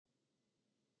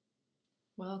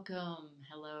Welcome.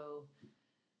 Hello.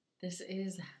 This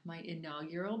is my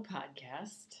inaugural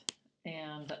podcast,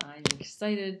 and I'm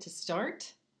excited to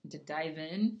start, to dive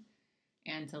in,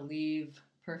 and to leave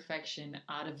perfection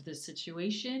out of the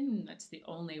situation. That's the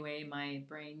only way my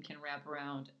brain can wrap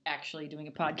around actually doing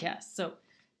a podcast. So,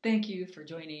 thank you for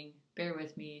joining. Bear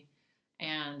with me.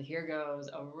 And here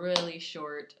goes a really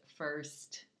short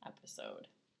first episode.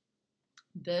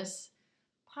 This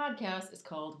podcast is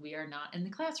called We Are Not in the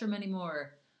Classroom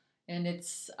Anymore, and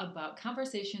it's about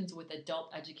conversations with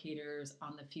adult educators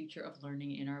on the future of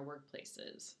learning in our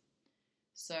workplaces.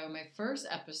 So my first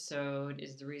episode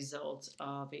is the result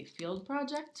of a field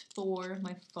project for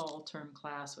my fall term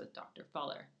class with Dr.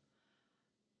 Fuller.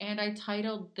 And I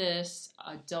titled this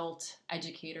Adult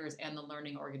Educators and the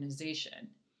Learning Organization.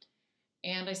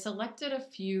 And I selected a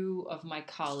few of my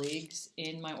colleagues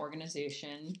in my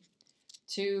organization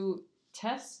to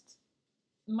test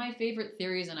my favorite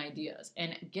theories and ideas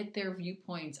and get their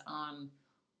viewpoints on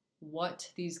what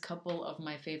these couple of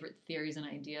my favorite theories and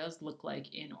ideas look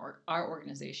like in our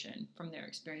organization from their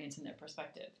experience and their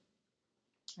perspective.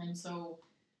 And so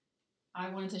I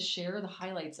wanted to share the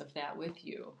highlights of that with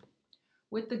you,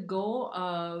 with the goal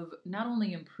of not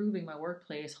only improving my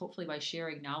workplace, hopefully by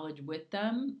sharing knowledge with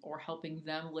them or helping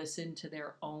them listen to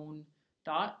their own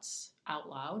thoughts out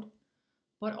loud,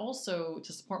 but also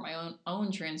to support my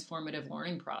own transformative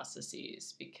learning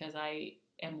processes, because I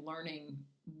am learning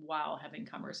while having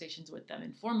conversations with them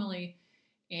informally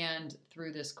and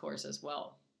through this course as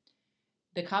well.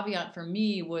 The caveat for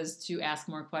me was to ask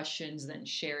more questions than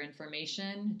share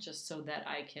information, just so that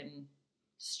I can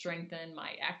strengthen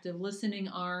my active listening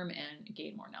arm and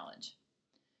gain more knowledge.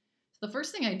 So the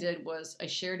first thing I did was I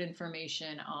shared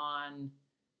information on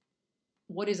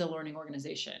what is a learning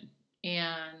organization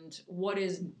and what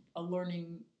is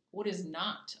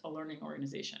not a learning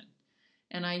organization.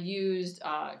 And I used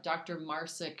Dr.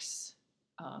 Marsick's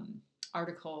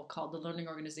article called The Learning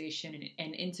Organization,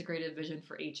 an Integrated Vision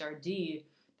for HRD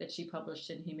that she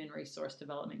published in Human Resource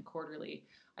Development Quarterly.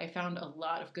 I found a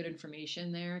lot of good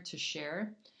information there to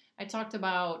share. I talked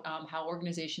about how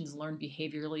organizations learn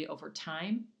behaviorally over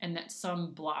time and that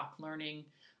some block learning.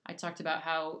 I talked about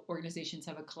how organizations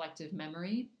have a collective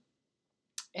memory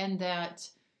and that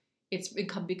it's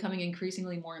becoming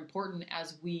increasingly more important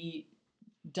as we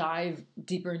dive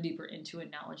deeper and deeper into a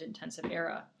knowledge-intensive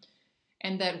era.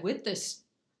 And that with this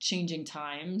changing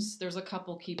times, there's a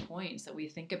couple key points that we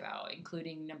think about,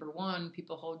 including number one,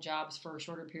 people hold jobs for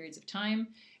shorter periods of time,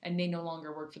 and they no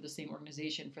longer work for the same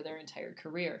organization for their entire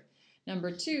career.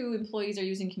 Number two, employees are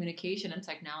using communication and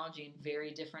technology in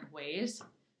very different ways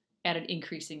at an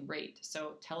increasing rate.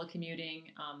 So telecommuting,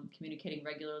 communicating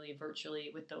regularly, virtually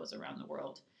with those around the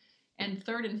world. And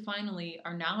third and finally,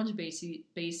 our knowledge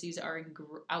bases are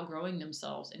outgrowing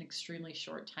themselves in extremely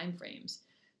short time frames.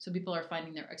 So people are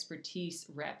finding their expertise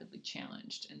rapidly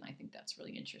challenged, and I think that's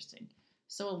really interesting.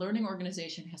 So a learning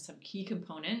organization has some key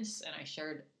components, and I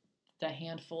shared the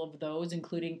handful of those,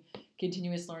 including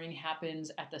continuous learning happens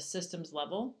at the systems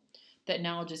level, that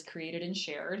knowledge is created and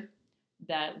shared,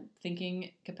 that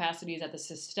thinking capacity is at the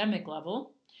systemic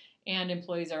level, and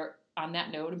employees are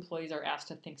asked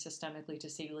to think systemically to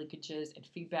see linkages and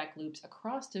feedback loops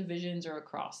across divisions or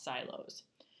across silos.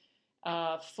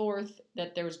 Fourth,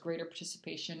 that there's greater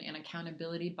participation and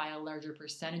accountability by a larger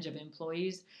percentage of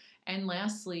employees. And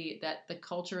lastly, that the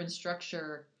culture and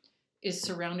structure is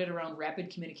surrounded around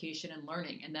rapid communication and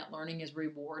learning, and that learning is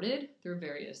rewarded through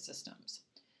various systems.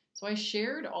 So I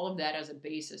shared all of that as a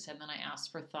basis, and then I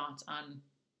asked for thoughts on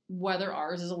whether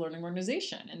ours is a learning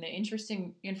organization. And the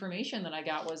interesting information that I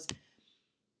got was,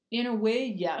 in a way,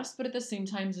 yes, but at the same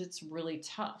time, it's really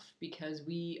tough because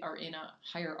we are in a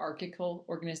hierarchical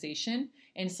organization,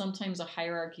 and sometimes a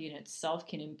hierarchy in itself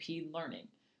can impede learning.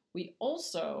 We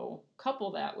also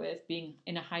couple that with being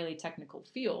in a highly technical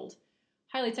field.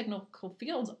 Highly technical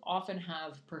fields often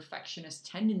have perfectionist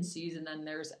tendencies, and then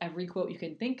there's every quote you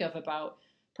can think of about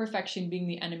perfection being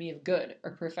the enemy of good,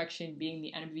 or perfection being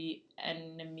the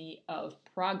enemy of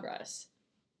progress.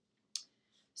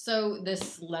 So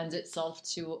this lends itself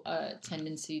to a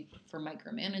tendency for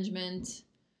micromanagement,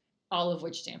 all of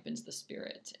which dampens the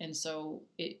spirit. And so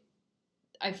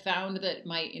I found that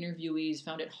my interviewees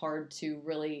found it hard to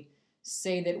really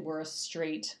say that we're a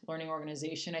straight learning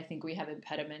organization. I think we have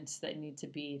impediments that need to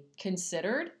be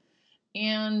considered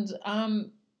and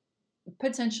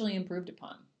potentially improved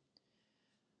upon.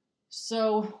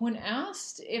 So when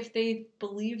asked if they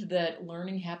believe that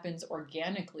learning happens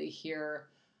organically here,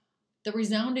 the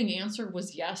resounding answer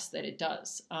was yes, that it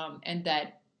does, and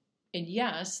that And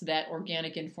yes, that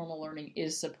organic informal learning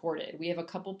is supported. We have a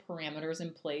couple parameters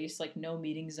in place, like no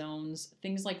meeting zones,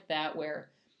 things like that, where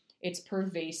it's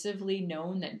pervasively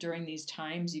known that during these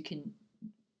times you can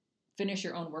finish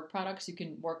your own work products, you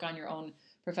can work on your own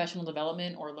professional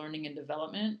development or learning and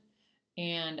development,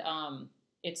 and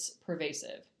it's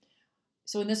pervasive.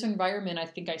 So in this environment, I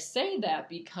think I say that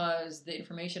because the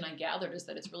information I gathered is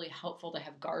that it's really helpful to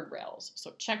have guardrails.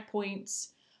 So checkpoints,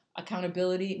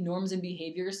 accountability, norms and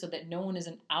behaviors so that no one is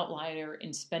an outlier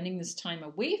in spending this time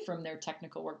away from their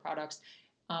technical work products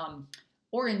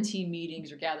or in team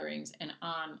meetings or gatherings and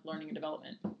on learning and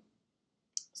development.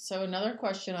 So another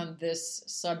question on this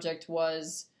subject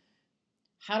was,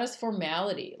 how does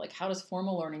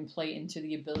formal learning play into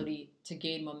the ability to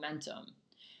gain momentum?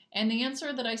 And the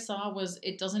answer that I saw was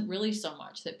it doesn't really so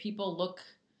much, that people look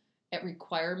at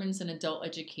requirements in adult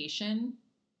education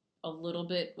a little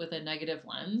bit with a negative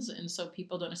lens. And so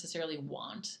people don't necessarily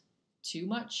want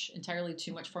entirely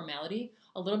too much formality.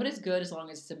 A little bit is good as long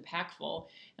as it's impactful.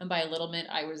 And by a little bit,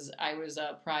 I was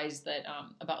apprised that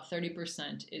about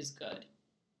 30% is good.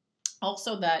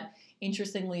 Also that,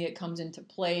 interestingly, it comes into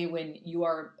play when you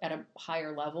are at a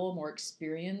higher level, more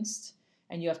experienced,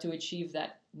 and you have to achieve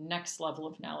that next level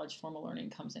of knowledge. Formal learning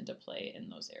comes into play in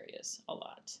those areas a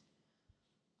lot.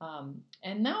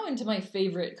 And now into my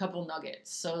favorite couple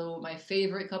nuggets. So my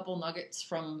favorite couple nuggets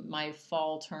from my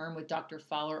fall term with Dr.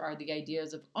 Fowler are the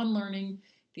ideas of unlearning,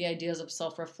 the ideas of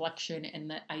self-reflection, and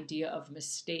the idea of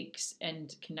mistakes,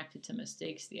 and connected to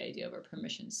mistakes, the idea of a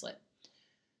permission slip.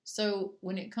 So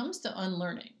when it comes to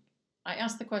unlearning, I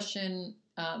asked the question,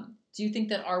 do you think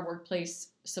that our workplace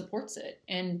supports it?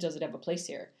 And does it have a place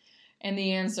here? And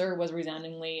the answer was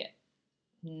resoundingly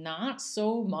not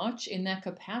so much in that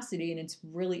capacity. And it's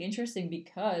really interesting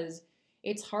because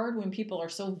it's hard when people are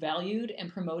so valued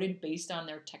and promoted based on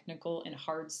their technical and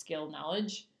hard skill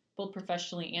knowledge, both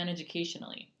professionally and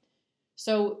educationally.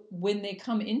 So when they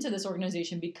come into this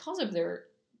organization because of their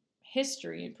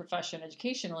history and profession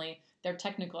educationally, their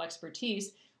technical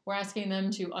expertise, we're asking them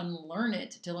to unlearn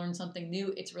it, to learn something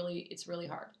new. It's really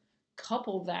hard.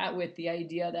 Couple that with the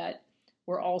idea that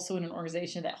we're also in an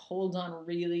organization that holds on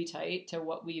really tight to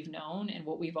what we've known and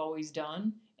what we've always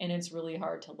done, and it's really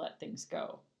hard to let things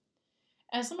go.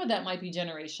 And some of that might be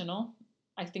generational.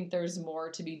 I think there's more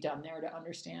to be done there to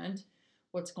understand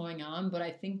what's going on, but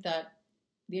I think that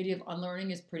the idea of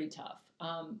unlearning is pretty tough.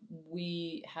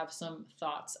 We have some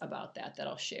thoughts about that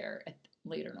I'll share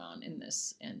later on in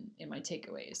this and in my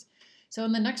takeaways. So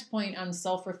in the next point on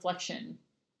self-reflection,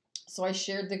 so I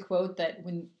shared the quote that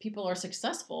when people are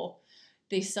successful,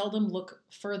 they seldom look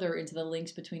further into the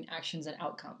links between actions and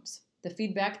outcomes. The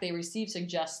feedback they receive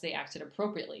suggests they acted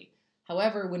appropriately.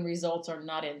 However, when results are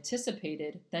not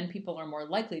anticipated, then people are more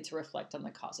likely to reflect on the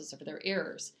causes of their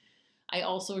errors. I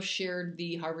also shared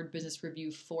the Harvard Business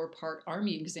Review 4-part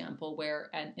Army example where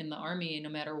in the Army, no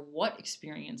matter what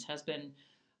experience has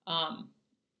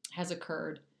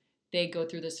occurred, they go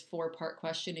through this 4-part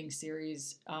questioning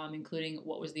series, including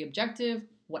what was the objective,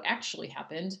 what actually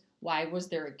happened, why was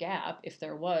there a gap, if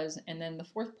there was, and then the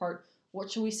 4th part,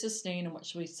 what should we sustain and what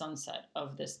should we sunset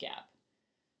of this gap?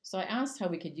 So I asked how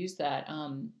we could use that.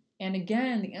 And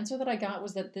again, the answer that I got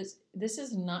was that this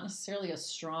is not necessarily a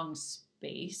strong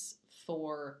space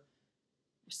for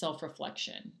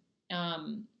self-reflection.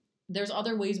 There's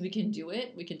other ways we can do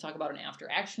it. We can talk about an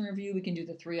after-action review. We can do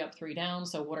the 3 up, 3 down.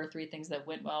 So what are 3 things that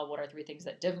went well? What are 3 things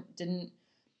that didn't?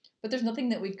 But there's nothing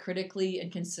that we critically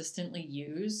and consistently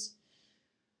use.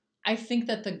 I think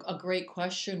that a great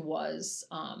question was,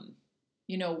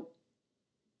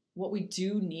 what we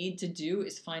do need to do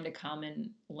is find a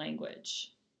common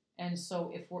language. And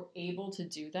so if we're able to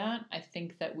do that, I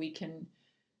think that we can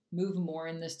move more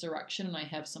in this direction. And I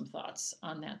have some thoughts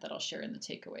on that I'll share in the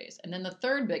takeaways. And then the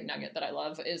third big nugget that I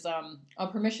love is a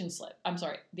permission slip.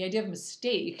 The idea of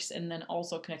mistakes, and then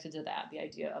also connected to that, the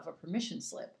idea of a permission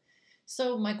slip.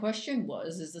 So my question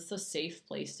was, is this a safe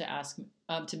place to ask,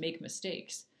 to make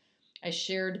mistakes? I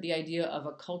shared the idea of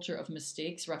a culture of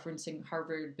mistakes, referencing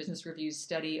Harvard Business Review's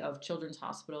study of Children's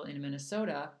Hospital in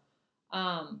Minnesota.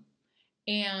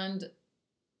 And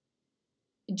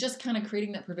just kind of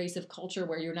creating that pervasive culture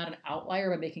where you're not an outlier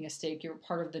by making a mistake, you're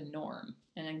part of the norm.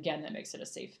 And again, that makes it a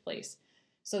safe place.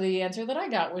 So the answer that I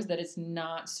got was that it's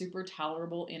not super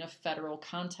tolerable in a federal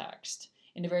context,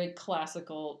 in a very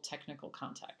classical technical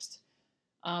context.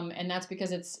 And that's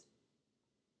because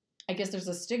I guess there's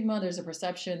a stigma, there's a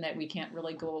perception that we can't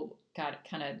really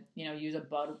use a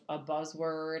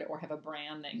buzzword or have a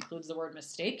brand that includes the word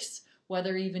mistakes,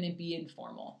 whether even it be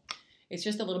informal. It's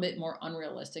just a little bit more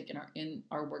unrealistic in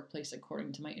our workplace,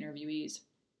 according to my interviewees.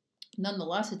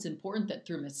 Nonetheless, it's important that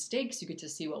through mistakes, you get to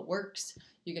see what works,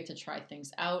 you get to try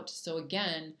things out. So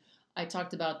again, I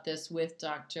talked about this with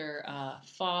Dr.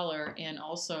 Fowler and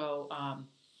also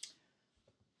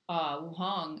Wu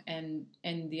Hong, and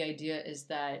the idea is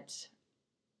that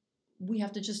we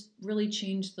have to just really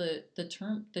change the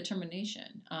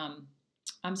termination.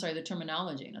 The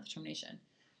terminology, not the termination.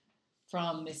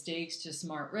 From mistakes to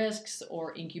smart risks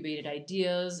or incubated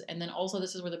ideas, and then also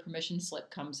this is where the permission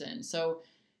slip comes in. So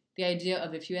the idea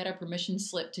of if you had a permission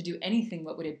slip to do anything,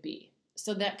 what would it be?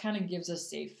 So that kind of gives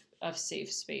us a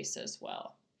safe space as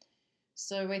well.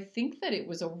 So I think that it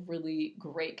was a really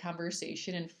great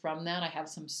conversation, and from that I have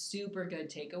some super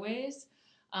good takeaways.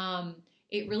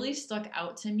 It really stuck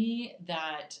out to me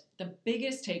that the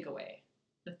biggest takeaway,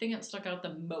 the thing that stuck out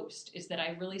the most, is that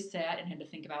I really sat and had to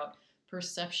think about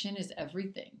perception is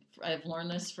everything. I've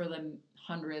learned this for the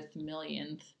 100th,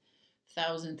 millionth,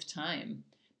 1000th time,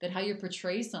 that how you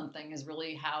portray something is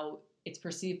really how it's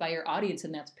perceived by your audience,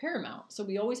 and that's paramount. So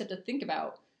we always have to think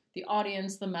about the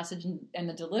audience, the message, and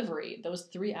the delivery, those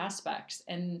three aspects.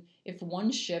 And if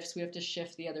one shifts, we have to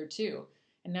shift the other two.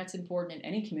 And that's important in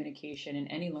any communication, in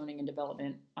any learning and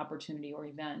development opportunity or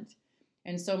event.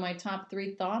 And so my top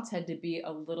three thoughts had to be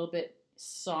a little bit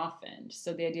softened.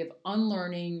 So the idea of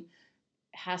unlearning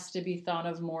has to be thought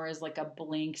of more as like a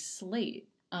blank slate,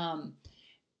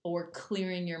 or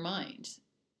clearing your mind.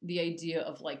 The idea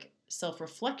of like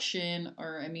self-reflection,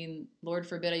 or Lord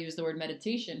forbid I use the word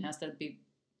meditation, has to be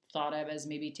thought of as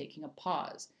maybe taking a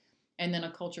pause. And then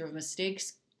a culture of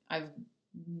mistakes, I've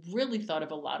really thought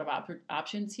of a lot of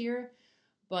options here,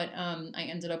 but I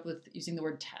ended up with using the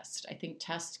word test. I think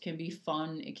test can be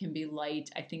fun, it can be light.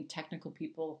 I think technical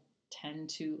people tend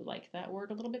to like that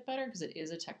word a little bit better because it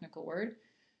is a technical word.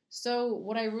 So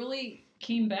what I really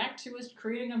came back to was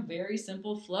creating a very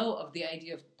simple flow of the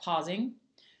idea of pausing,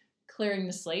 clearing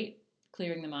the slate,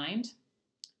 clearing the mind,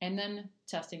 and then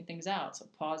testing things out. So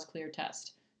pause, clear,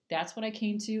 test. That's what I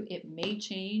came to. It may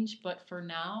change, but for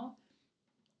now,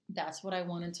 that's what I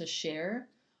wanted to share.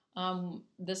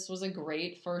 This was a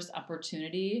great first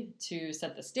opportunity to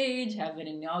set the stage, have an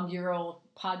inaugural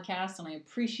podcast, and I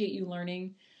appreciate you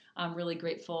learning. I'm really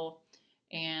grateful.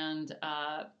 And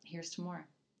here's to more.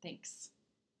 Thanks.